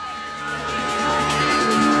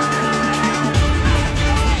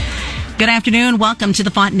Good afternoon. Welcome to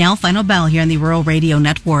the Fontanelle Final Bell here on the Rural Radio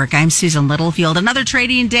Network. I'm Susan Littlefield. Another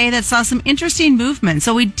trading day that saw some interesting movement.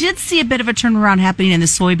 So we did see a bit of a turnaround happening in the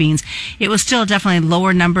soybeans. It was still definitely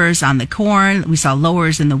lower numbers on the corn. We saw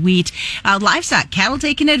lowers in the wheat. Livestock, cattle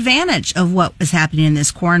taking advantage of what was happening in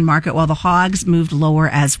this corn market while the hogs moved lower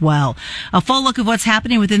as well. A full look of what's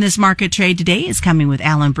happening within this market trade today is coming with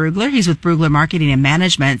Alan Brugler. He's with Brugler Marketing and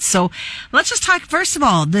Management. So let's just talk, first of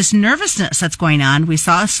all, this nervousness that's going on. We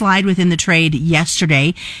saw a slide within the trade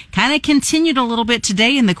yesterday, kind of continued a little bit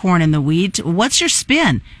today in the corn and the wheat. What's your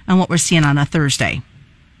spin on what we're seeing on a Thursday?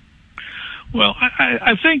 Well,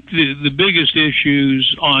 I think the biggest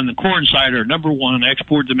issues on the corn side are, number one,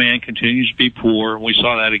 export demand continues to be poor. We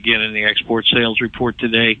saw that again in the export sales report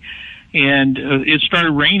today. And it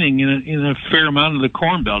started raining in a fair amount of the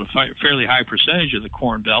corn belt, a fairly high percentage of the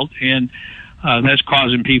corn belt. And that's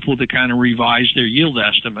causing people to kind of revise their yield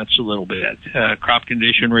estimates a little bit. Crop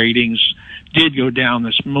condition ratings did go down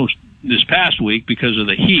this past week because of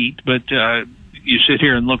the heat, but you sit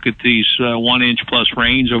here and look at these 1 inch plus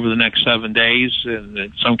rains over the next 7 days, and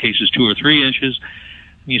in some cases 2 or 3 inches.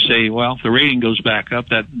 And you say, well, if the rating goes back up,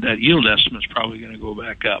 that yield estimate's probably going to go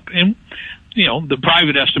back up. And you know, the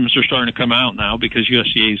private estimates are starting to come out now because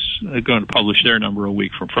USDA's going to publish their number a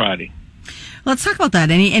week from Friday. Let's talk about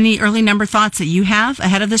that. Any early number thoughts that you have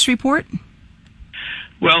ahead of this report?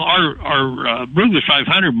 Well, our Brugler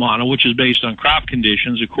 500 model, which is based on crop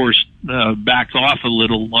conditions, of course, backed off a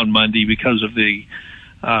little on Monday because of the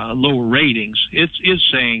lower ratings. It's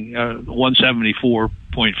saying 174.5 or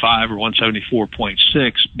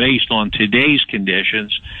 174.6 based on today's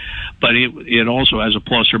conditions, but it also has a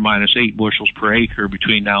plus or minus 8 bushels per acre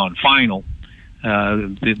between now and final.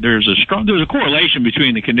 There's a correlation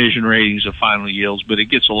between the condition ratings of final yields, but it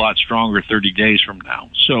gets a lot stronger 30 days from now.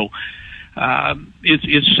 So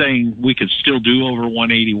it's saying we could still do over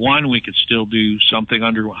 181, we could still do something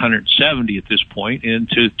under 170 at this point, and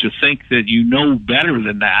to think that you know better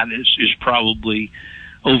than that is probably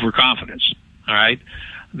overconfidence. All right,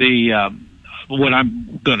 what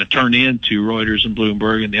I'm going to turn into Reuters and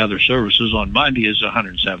Bloomberg and the other services on Monday is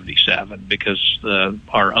 177 because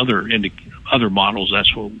our other models,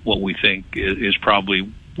 that's what we think is probably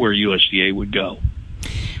where USDA would go.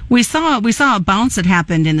 We saw a bounce that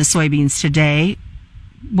happened in the soybeans today.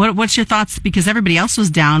 What's your thoughts? Because everybody else was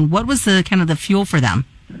down. What was the kind of the fuel for them?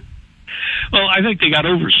 Well, I think they got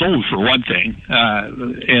oversold for one thing,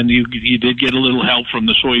 and you did get a little help from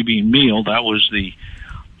the soybean meal. That was the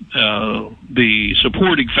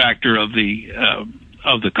supporting factor of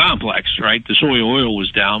the complex, right? The soy oil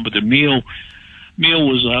was down, but the meal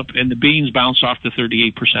was up, and the beans bounced off the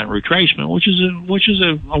 38% retracement, which is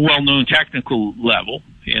a well-known technical level,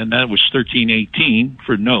 and that was 1318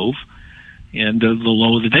 for Nove, and the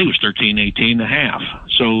low of the day was 1318.5.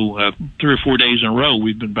 So 3 or 4 days in a row,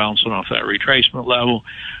 we've been bouncing off that retracement level.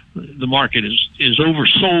 The market is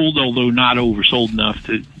oversold, although not oversold enough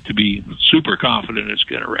to be super confident it's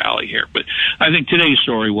going to rally here. But I think today's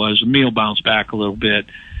story was the meal bounced back a little bit,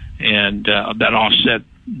 and that offset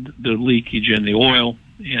the leakage in the oil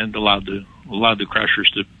and allowed the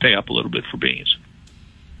crushers to pay up a little bit for beans.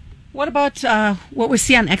 What about what we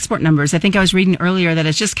see on export numbers? I think I was reading earlier that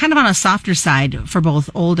it's just kind of on a softer side for both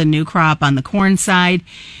old and new crop on the corn side.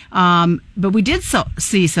 But we did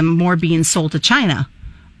see some more beans sold to China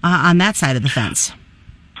on that side of the fence.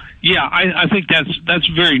 Yeah, I think that's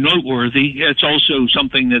very noteworthy. It's also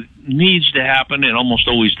something that needs to happen and almost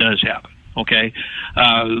always does happen. Okay,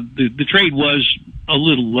 the trade was a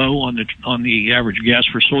little low on the average guess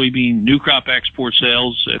for soybean new crop export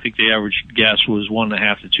sales. I think the average guess was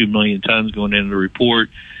 1.5 to 2 million tons going into the report,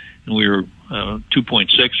 and we were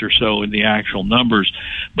 2.6 or so in the actual numbers.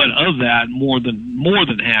 But of that, more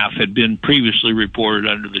than half had been previously reported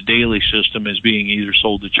under the daily system as being either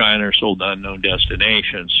sold to China or sold to unknown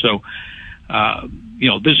destinations. So,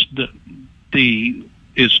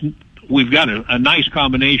 we've got a nice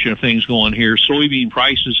combination of things going here. Soybean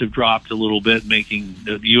prices have dropped a little bit, making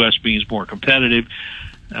the U.S. beans more competitive.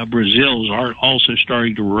 Brazil is also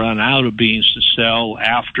starting to run out of beans to sell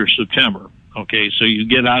after September. Okay, so you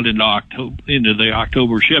get out into the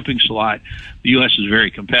October shipping slot. The U.S. is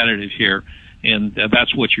very competitive here, and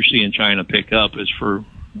that's what you're seeing China pick up is for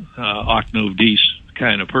Octnov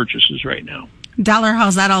kind of purchases right now. Dollar,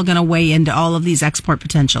 how's that all going to weigh into all of these export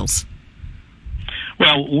potentials?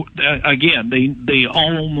 Well, again, they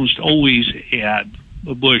almost always add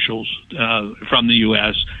bushels from the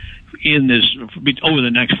U.S. in this over the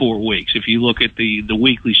next 4 weeks. If you look at the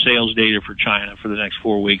weekly sales data for China for the next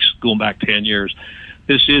 4 weeks, going back 10 years,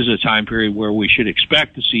 this is a time period where we should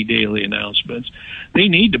expect to see daily announcements. They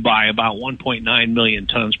need to buy about 1.9 million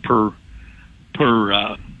tons per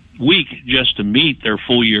per week just to meet their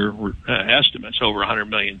full year estimates, over 100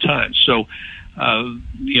 million tons. So,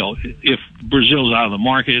 if Brazil's out of the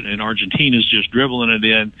market and Argentina's just dribbling it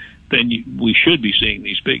in, then we should be seeing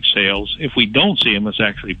these big sales. If we don't see them, it's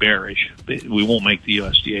actually bearish. We won't make the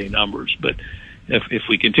USDA numbers. But if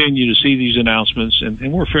we continue to see these announcements,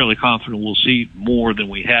 and we're fairly confident we'll see more than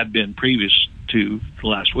we had been previous to the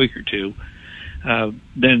last week or two,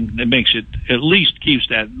 then it makes it, at least keeps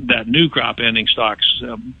that new crop ending stocks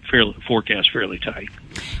forecast fairly tight.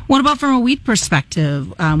 What about from a wheat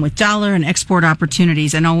perspective, with dollar and export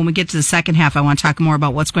opportunities? I know when we get to the second half, I want to talk more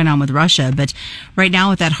about what's going on with Russia, but right now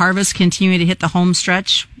with that harvest continuing to hit the home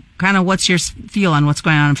stretch, kind of what's your feel on what's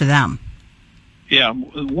going on for them? Yeah,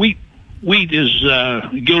 wheat is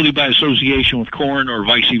guilty by association with corn, or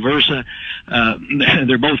vice versa.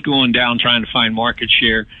 They're both going down trying to find market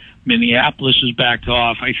share. Minneapolis is backed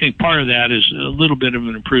off. I think part of that is a little bit of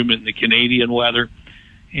an improvement in the Canadian weather.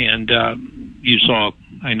 And you saw,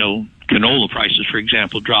 I know, canola prices, for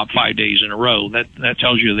example, drop 5 days in a row. That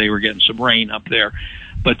tells you they were getting some rain up there.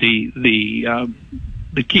 But the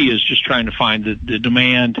key is just trying to find the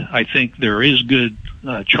demand. I think there is good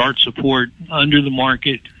chart support under the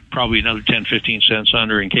market, probably another 10, 15 cents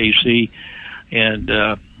under in KC, and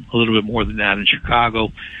a little bit more than that in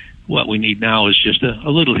Chicago. What we need now is just a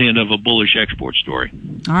little hint of a bullish export story.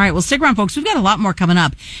 All right. Well, stick around, folks. We've got a lot more coming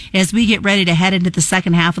up as we get ready to head into the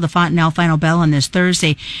second half of the Fontanelle Final Bell on this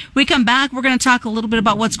Thursday. We come back, we're going to talk a little bit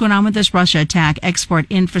about what's going on with this Russia attack, export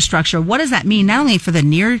infrastructure. What does that mean, not only for the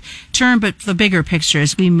near term, but for the bigger picture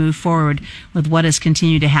as we move forward with what has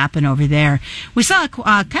continued to happen over there? We saw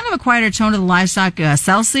kind of a quieter tone to the livestock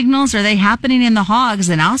sell signals. Are they happening in the hogs?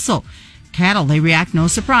 And also, cattle, they react, no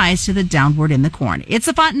surprise, to the downward in the corn. It's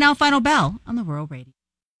the Fontanelle Final Bell on the Rural Radio.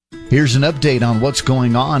 Here's an update on what's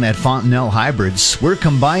going on at Fontanelle Hybrids. We're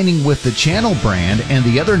combining with the Channel brand and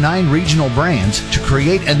the other 9 regional brands to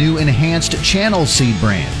create a new enhanced Channel seed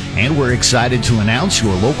brand. And we're excited to announce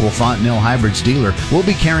your local Fontanelle Hybrids dealer will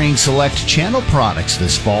be carrying select Channel products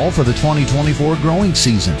this fall for the 2024 growing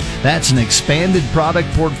season. That's an expanded product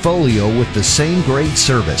portfolio with the same great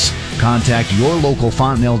service. Contact your local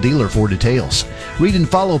Fontanelle dealer for details. Read and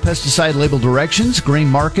follow pesticide label directions, grain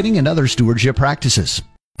marketing, and other stewardship practices.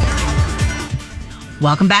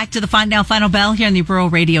 Welcome back to the Fontanelle Final Bell here on the Rural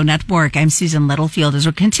Radio Network. I'm Susan Littlefield as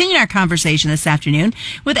we're continuing our conversation this afternoon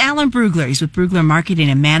with Alan Brugler. He's with Brugler Marketing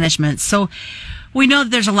and Management. So we know that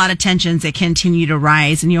there's a lot of tensions that continue to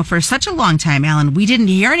rise. And, for such a long time, Alan, we didn't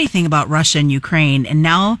hear anything about Russia and Ukraine. And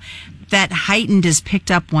now that heightened is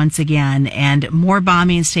picked up once again, and more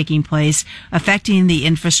bombings taking place, affecting the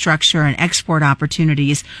infrastructure and export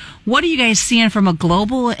opportunities. What are you guys seeing from a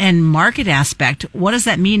global and market aspect? What does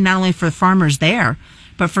that mean not only for farmers there,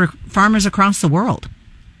 but for farmers across the world?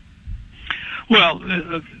 Well,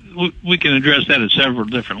 we can address that at several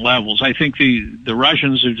different levels. I think the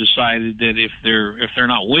Russians have decided that if they're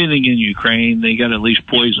not winning in Ukraine, they got to at least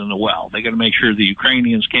poison the well. They got to make sure the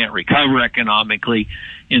Ukrainians can't recover economically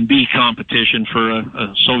and be competition for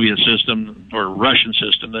a Soviet system or Russian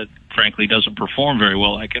system that frankly doesn't perform very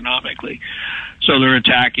well economically. So they're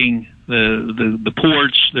attacking the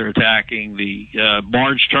ports, they're attacking the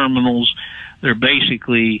barge terminals. They're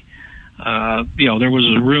basically there was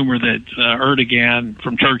a rumor that Erdogan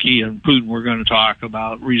from Turkey and Putin were going to talk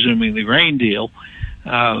about resuming the grain deal.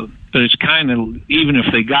 But it's kind of, even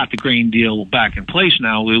if they got the grain deal back in place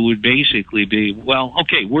now, it would basically be, well,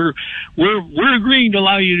 okay, we're agreeing to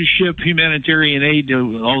allow you to ship humanitarian aid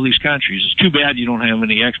to all these countries. It's too bad you don't have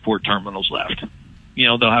any export terminals left.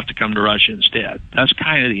 They'll have to come to Russia instead. That's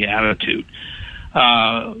kind of the attitude.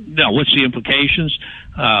 Now, what's the implications?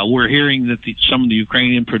 We're hearing that some of the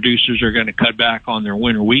Ukrainian producers are going to cut back on their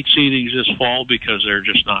winter wheat seedings this fall because they're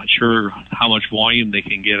just not sure how much volume they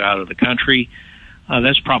can get out of the country.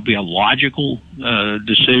 That's probably a logical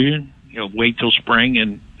decision. Wait till spring,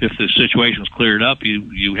 and if the situation's cleared up,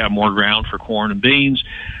 you have more ground for corn and beans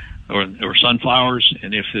or sunflowers.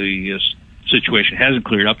 And if the situation hasn't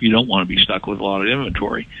cleared up, you don't want to be stuck with a lot of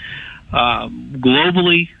inventory.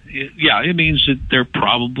 Globally, it means that they're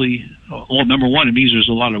probably, number one, it means there's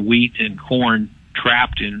a lot of wheat and corn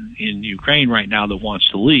trapped in Ukraine right now that wants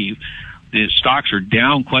to leave. The stocks are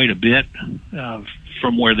down quite a bit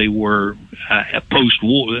from where they were at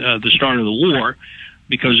post-war, the start of the war,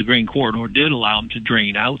 because the grain corridor did allow them to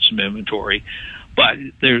drain out some inventory. But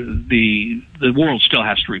the world still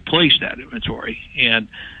has to replace that inventory, and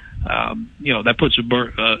that puts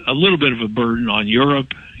a little bit of a burden on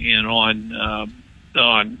Europe and on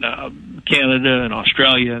Canada and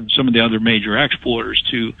Australia and some of the other major exporters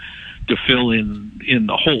to fill in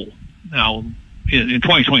the hole. Now, in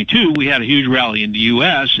 2022, we had a huge rally in the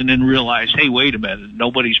U.S. and then realized, hey, wait a minute,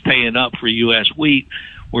 nobody's paying up for U.S. wheat.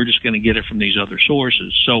 We're just going to get it from these other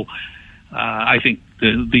sources. So I think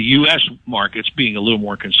the U.S. market's being a little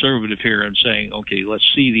more conservative here and saying, okay, let's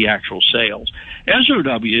see the actual sales.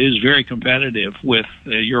 SOW is very competitive with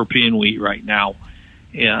European wheat right now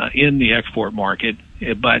in the export market,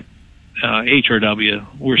 but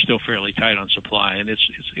HRW, we're still fairly tight on supply, and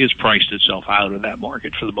it's priced itself out of that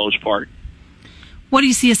market for the most part. What do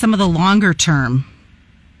you see as some of the longer term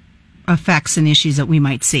effects and issues that we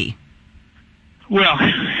might see? Well,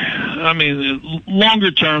 I mean,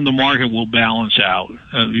 longer term, the market will balance out.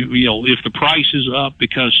 If the price is up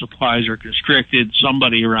because supplies are constricted,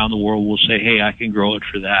 somebody around the world will say, hey, I can grow it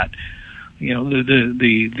for that.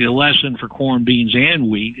 The lesson for corn, beans, and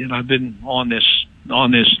wheat, and I've been on this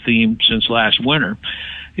theme since last winter,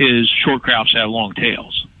 is short crops have long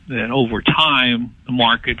tails. And over time, the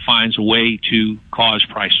market finds a way to cause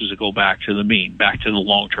prices to go back to the mean, back to the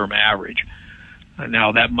long-term average.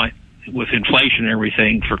 Now, that might, with inflation and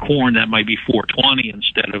everything, for corn, that might be $4.20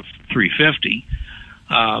 instead of $3.50,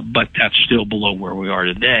 but that's still below where we are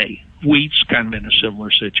today. Wheat's kind of in a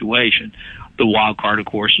similar situation. The wild card, of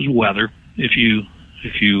course, is weather. If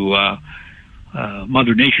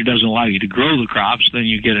Mother Nature doesn't allow you to grow the crops, then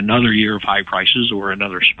you get another year of high prices or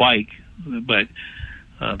another spike. But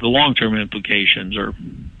the long-term implications are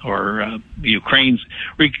Ukraine's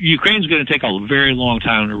going to take a very long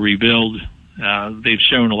time to rebuild. They've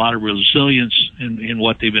shown a lot of resilience in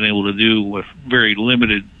what they've been able to do with very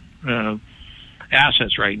limited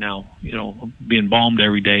assets right now, being bombed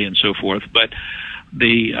every day and so forth. But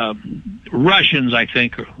the Russians, I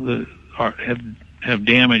think, have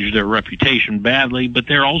damaged their reputation badly, but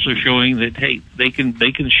they're also showing that, hey, they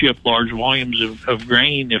can ship large volumes of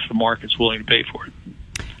grain if the market's willing to pay for it.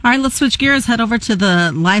 All right, let's switch gears, head over to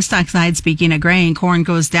the livestock side. Speaking of grain, corn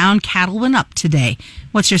goes down, cattle went up today.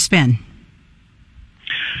 What's your spin?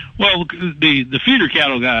 Well, the feeder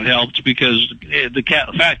cattle got helped because the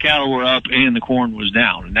fat cattle were up and the corn was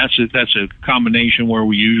down, and that's a combination where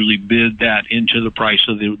we usually bid that into the price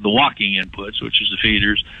of the walking inputs, which is the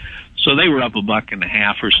feeders. So they were up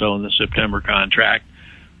 $1.50 or so in the September contract,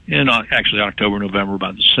 and actually October, November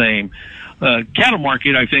about the same. Cattle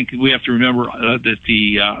market, I think we have to remember that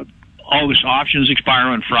the August options expire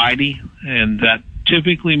on Friday, and that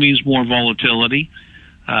typically means more volatility.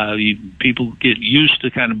 People get used to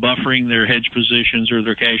kind of buffering their hedge positions or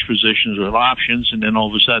their cash positions with options, and then all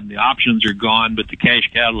of a sudden the options are gone, but the cash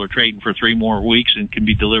cattle are trading for 3 more weeks and can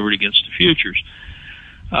be delivered against the futures.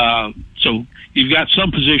 So you've got some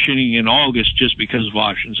positioning in August just because of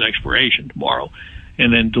options expiration tomorrow,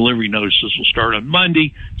 and then delivery notices will start on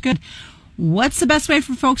Monday. Good. What's the best way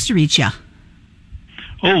for folks to reach you?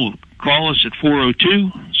 Oh, call us at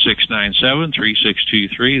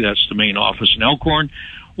 402-697-3623. That's the main office in Elkhorn.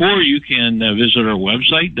 Or you can visit our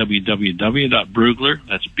website, www.brugler,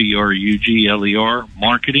 that's Brugler,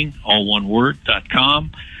 marketing, all one word,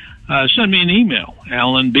 .com. Send me an email,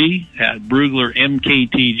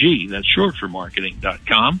 alanb@bruglermktg, that's short for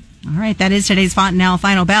marketing.com. All right, that is today's Fontanelle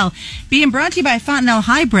Final Bell, being brought to you by Fontanelle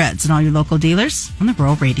Hybrids and all your local dealers on the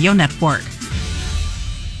Rural Radio Network.